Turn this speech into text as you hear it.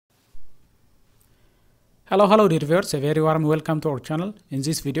Hello dear viewers, a very warm welcome to our channel. In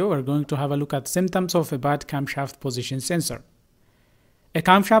this video we're going to have a look at symptoms of a bad camshaft position sensor. A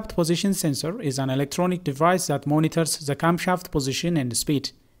camshaft position sensor is an electronic device that monitors the camshaft position and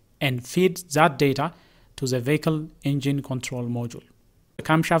speed and feeds that data to the vehicle engine control module. The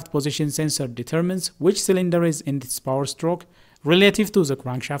camshaft position sensor determines which cylinder is in its power stroke relative to the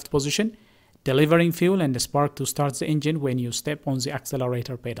crankshaft position, delivering fuel and spark to start the engine when you step on the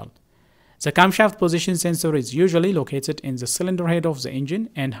accelerator pedal. The camshaft position sensor is usually located in the cylinder head of the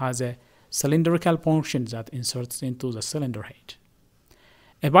engine and has a cylindrical portion that inserts into the cylinder head.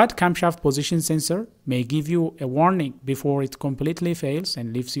 A bad camshaft position sensor may give you a warning before it completely fails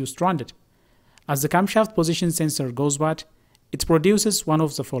and leaves you stranded. As the camshaft position sensor goes bad, it produces one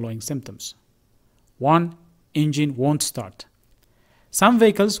of the following symptoms. 1. Engine won't start. Some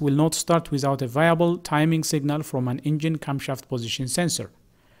vehicles will not start without a viable timing signal from an engine camshaft position sensor.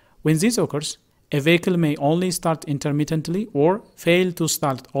 When this occurs, a vehicle may only start intermittently or fail to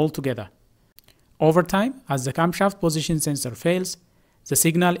start altogether. Over time, as the camshaft position sensor fails, the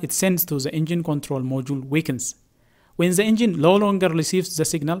signal it sends to the engine control module weakens. When the engine no longer receives the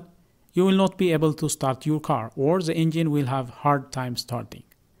signal, you will not be able to start your car, or the engine will have hard time starting.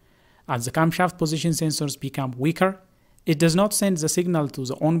 As the camshaft position sensors become weaker, it does not send the signal to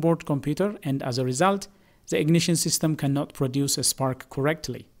the onboard computer, and as a result, the ignition system cannot produce a spark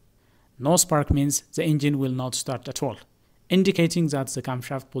correctly. No spark means the engine will not start at all, indicating that the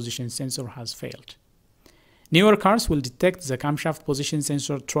camshaft position sensor has failed. Newer cars will detect the camshaft position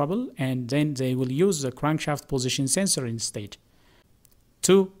sensor trouble and then they will use the crankshaft position sensor instead.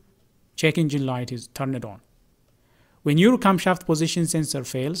 2. Check engine light is turned on. When your camshaft position sensor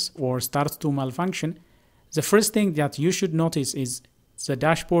fails or starts to malfunction, the first thing that you should notice is the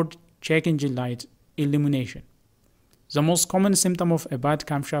dashboard check engine light illumination. The most common symptom of a bad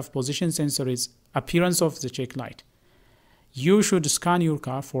camshaft position sensor is appearance of the check light. You should scan your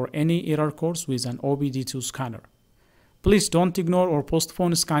car for any error codes with an OBD2 scanner. Please don't ignore or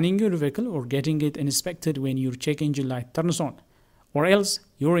postpone scanning your vehicle or getting it inspected when your check engine light turns on, or else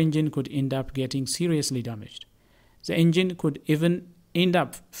your engine could end up getting seriously damaged. The engine could even end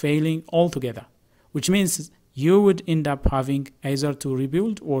up failing altogether, which means you would end up having either to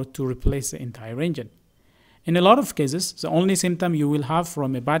rebuild or to replace the entire engine. In a lot of cases, the only symptom you will have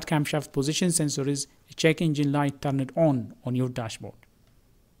from a bad camshaft position sensor is a check engine light turned on your dashboard.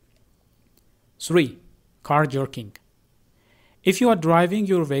 3. Car jerking. If you are driving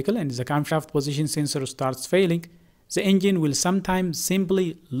your vehicle and the camshaft position sensor starts failing, the engine will sometimes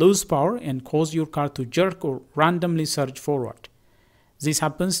simply lose power and cause your car to jerk or randomly surge forward. This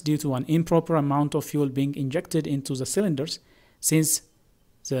happens due to an improper amount of fuel being injected into the cylinders, since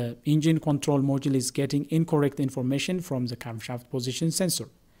the engine control module is getting incorrect information from the camshaft position sensor.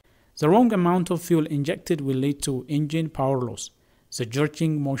 The wrong amount of fuel injected will lead to engine power loss. The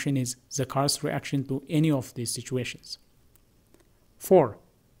jerking motion is the car's reaction to any of these situations. 4.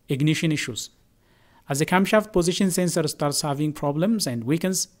 Ignition issues. As the camshaft position sensor starts having problems and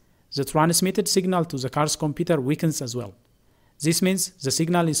weakens, the transmitted signal to the car's computer weakens as well. This means the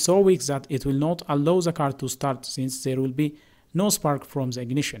signal is so weak that it will not allow the car to start, since there will be no spark from the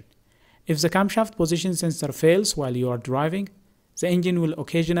ignition. If the camshaft position sensor fails while you are driving, the engine will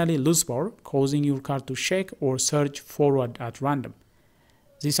occasionally lose power, causing your car to shake or surge forward at random.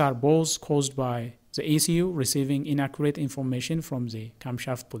 These are both caused by the ECU receiving inaccurate information from the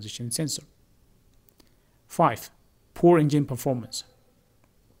camshaft position sensor. 5. Poor engine performance.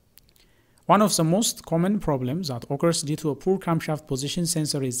 One of the most common problems that occurs due to a poor camshaft position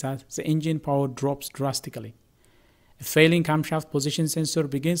sensor is that the engine power drops drastically. A failing camshaft position sensor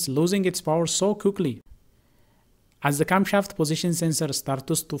begins losing its power so quickly. As the camshaft position sensor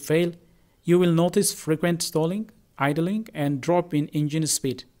starts to fail, you will notice frequent stalling, idling, and drop in engine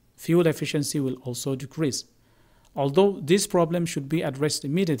speed. Fuel efficiency will also decrease. Although this problem should be addressed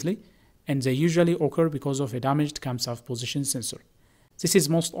immediately, and they usually occur because of a damaged camshaft position sensor. This is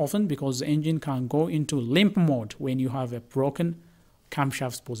most often because the engine can go into limp mode when you have a broken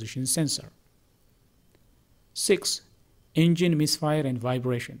camshaft position sensor. 6. Engine misfire and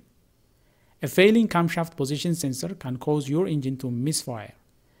vibration. A failing camshaft position sensor can cause your engine to misfire.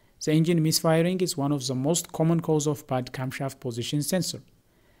 The engine misfiring is one of the most common causes of bad camshaft position sensor.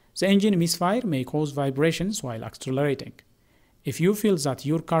 The engine misfire may cause vibrations while accelerating. If you feel that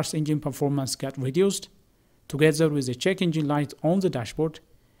your car's engine performance got reduced, together with the check engine light on the dashboard,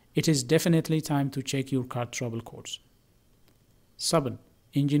 it is definitely time to check your car trouble codes. 7.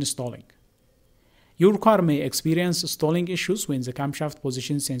 Engine stalling. Your car may experience stalling issues when the camshaft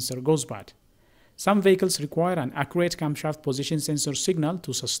position sensor goes bad. Some vehicles require an accurate camshaft position sensor signal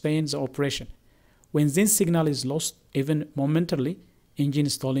to sustain the operation, When this signal is lost, even momentarily, engine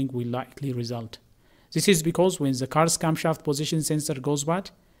stalling will likely result. This is because when the car's camshaft position sensor goes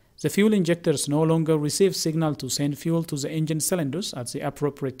bad, the fuel injectors no longer receive signal to send fuel to the engine cylinders at the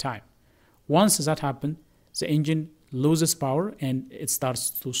appropriate time. Once that happens, the engine loses power and it starts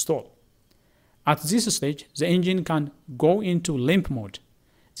to stall. At this stage, the engine can go into limp mode.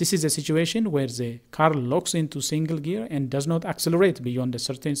 This is a situation where the car locks into single gear and does not accelerate beyond a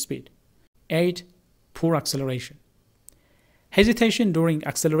certain speed. 8. Poor acceleration. Hesitation during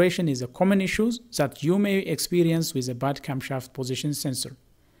acceleration is a common issue that you may experience with a bad camshaft position sensor.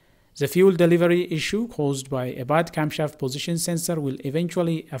 The fuel delivery issue caused by a bad camshaft position sensor will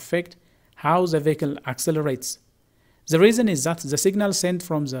eventually affect how the vehicle accelerates. The reason is that the signals sent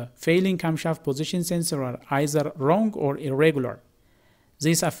from the failing camshaft position sensor are either wrong or irregular.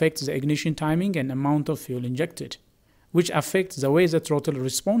 This affects the ignition timing and amount of fuel injected, which affects the way the throttle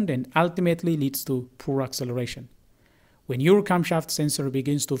responds and ultimately leads to poor acceleration. When your camshaft sensor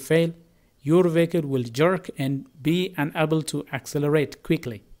begins to fail, your vehicle will jerk and be unable to accelerate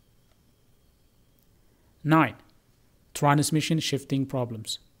quickly. 9. Transmission shifting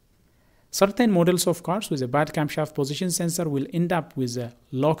problems. Certain models of cars with a bad camshaft position sensor will end up with a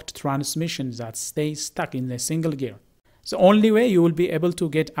locked transmission that stays stuck in a single gear. The only way you will be able to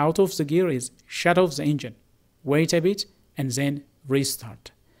get out of the gear is shut off the engine, wait a bit, and then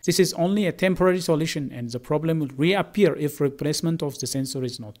restart. This is only a temporary solution and the problem will reappear if replacement of the sensor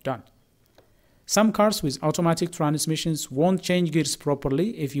is not done. Some cars with automatic transmissions won't change gears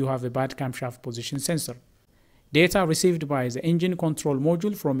properly if you have a bad camshaft position sensor. Data received by the engine control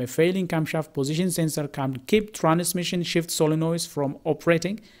module from a failing camshaft position sensor can keep transmission shift solenoids from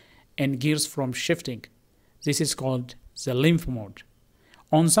operating and gears from shifting. This is called the limp mode.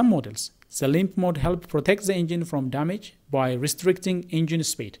 On some models, the limp mode helps protect the engine from damage by restricting engine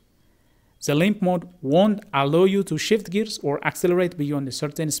speed. The limp mode won't allow you to shift gears or accelerate beyond a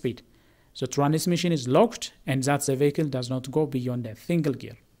certain speed. The transmission is locked and that the vehicle does not go beyond a single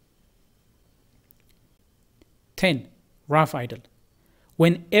gear. 10. Rough idle.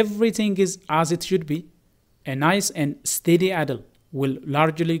 When everything is as it should be, a nice and steady idle will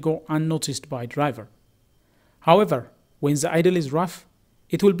largely go unnoticed by driver. However, when the idle is rough,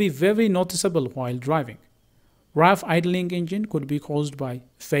 it will be very noticeable while driving. Rough idling engine could be caused by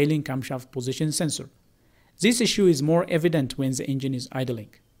failing camshaft position sensor. This issue is more evident when the engine is idling.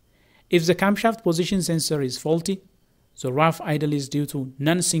 If the camshaft position sensor is faulty, the rough idle is due to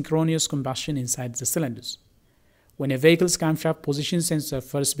non-synchronous combustion inside the cylinders. When a vehicle's camshaft position sensor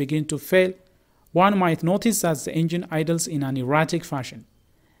first begins to fail, one might notice that the engine idles in an erratic fashion.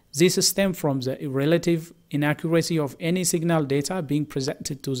 This stems from the relative inaccuracy of any signal data being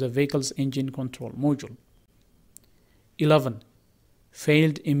presented to the vehicle's engine control module. 11.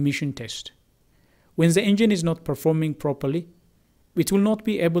 Failed emission test. When the engine is not performing properly, it will not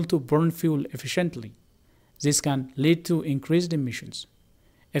be able to burn fuel efficiently. This can lead to increased emissions.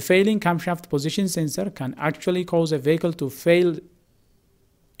 A failing camshaft position sensor can actually cause a vehicle to fail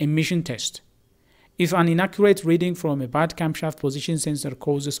emission test. If an inaccurate reading from a bad camshaft position sensor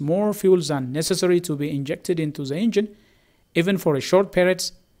causes more fuel than necessary to be injected into the engine, even for a short period,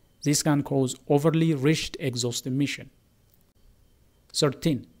 this can cause overly rich exhaust emission.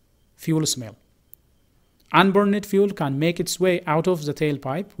 13. Fuel smell. Unburned fuel can make its way out of the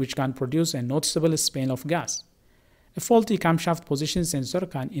tailpipe, which can produce a noticeable smell of gas. A faulty camshaft position sensor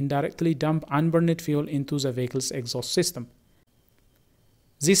can indirectly dump unburned fuel into the vehicle's exhaust system.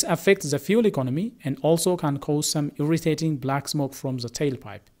 This affects the fuel economy and also can cause some irritating black smoke from the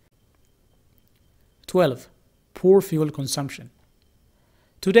tailpipe. 12. Poor fuel consumption.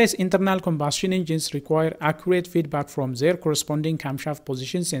 Today's internal combustion engines require accurate feedback from their corresponding camshaft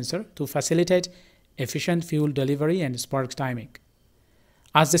position sensor to facilitate efficient fuel delivery and spark timing.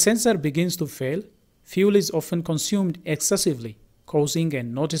 As the sensor begins to fail, fuel is often consumed excessively, causing a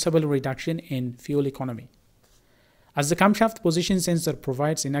noticeable reduction in fuel economy. As the camshaft position sensor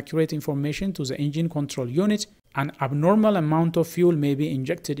provides inaccurate information to the engine control unit, an abnormal amount of fuel may be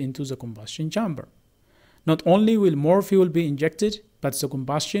injected into the combustion chamber. Not only will more fuel be injected, but the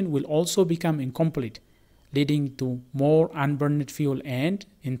combustion will also become incomplete, leading to more unburned fuel and,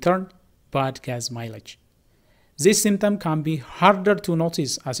 in turn, bad gas mileage. This symptom can be harder to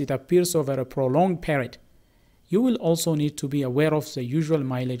notice as it appears over a prolonged period. You will also need to be aware of the usual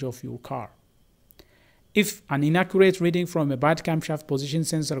mileage of your car. If an inaccurate reading from a bad camshaft position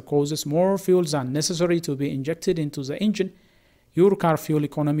sensor causes more fuel than necessary to be injected into the engine, your car fuel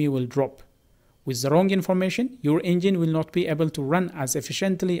economy will drop. With the wrong information, your engine will not be able to run as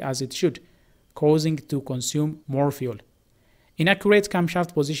efficiently as it should, causing it to consume more fuel. Inaccurate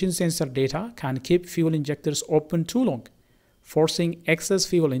camshaft position sensor data can keep fuel injectors open too long, forcing excess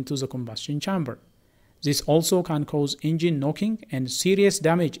fuel into the combustion chamber. This also can cause engine knocking and serious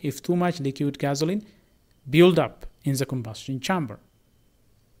damage if too much liquid gasoline builds up in the combustion chamber.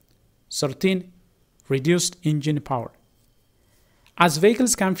 13. Reduced engine power. As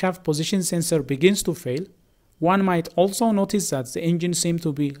vehicle's camshaft position sensor begins to fail, one might also notice that the engine seems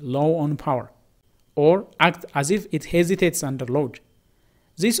to be low on power, or act as if it hesitates under load.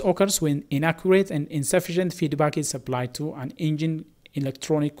 This occurs when inaccurate and insufficient feedback is applied to an engine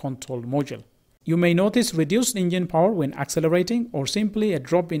electronic control module. You may notice reduced engine power when accelerating, or simply a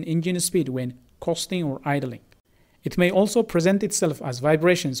drop in engine speed when coasting or idling. It may also present itself as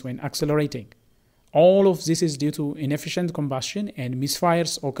vibrations when accelerating. All of this is due to inefficient combustion and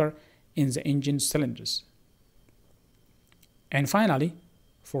misfires occur in the engine cylinders. And finally,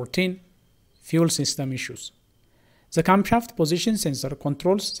 14. Fuel system issues. The camshaft position sensor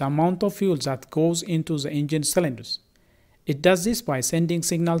controls the amount of fuel that goes into the engine cylinders. It does this by sending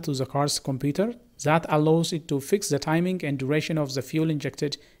signal to the car's computer that allows it to fix the timing and duration of the fuel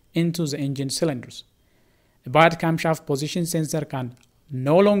injected into the engine cylinders. A bad camshaft position sensor can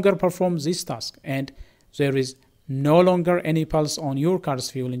no longer perform this task, and there is no longer any pulse on your car's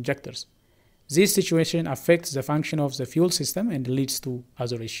fuel injectors. This situation affects the function of the fuel system and leads to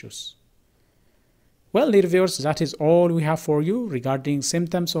other issues. Well, dear viewers, that is all we have for you regarding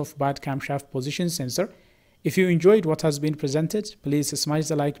symptoms of bad camshaft position sensor. If you enjoyed what has been presented, please smash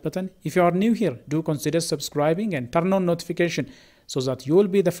the like button. If you are new here, do consider subscribing and turn on notification so that you will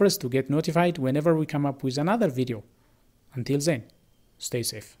be the first to get notified whenever we come up with another video. Until then, stay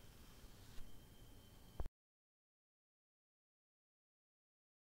safe.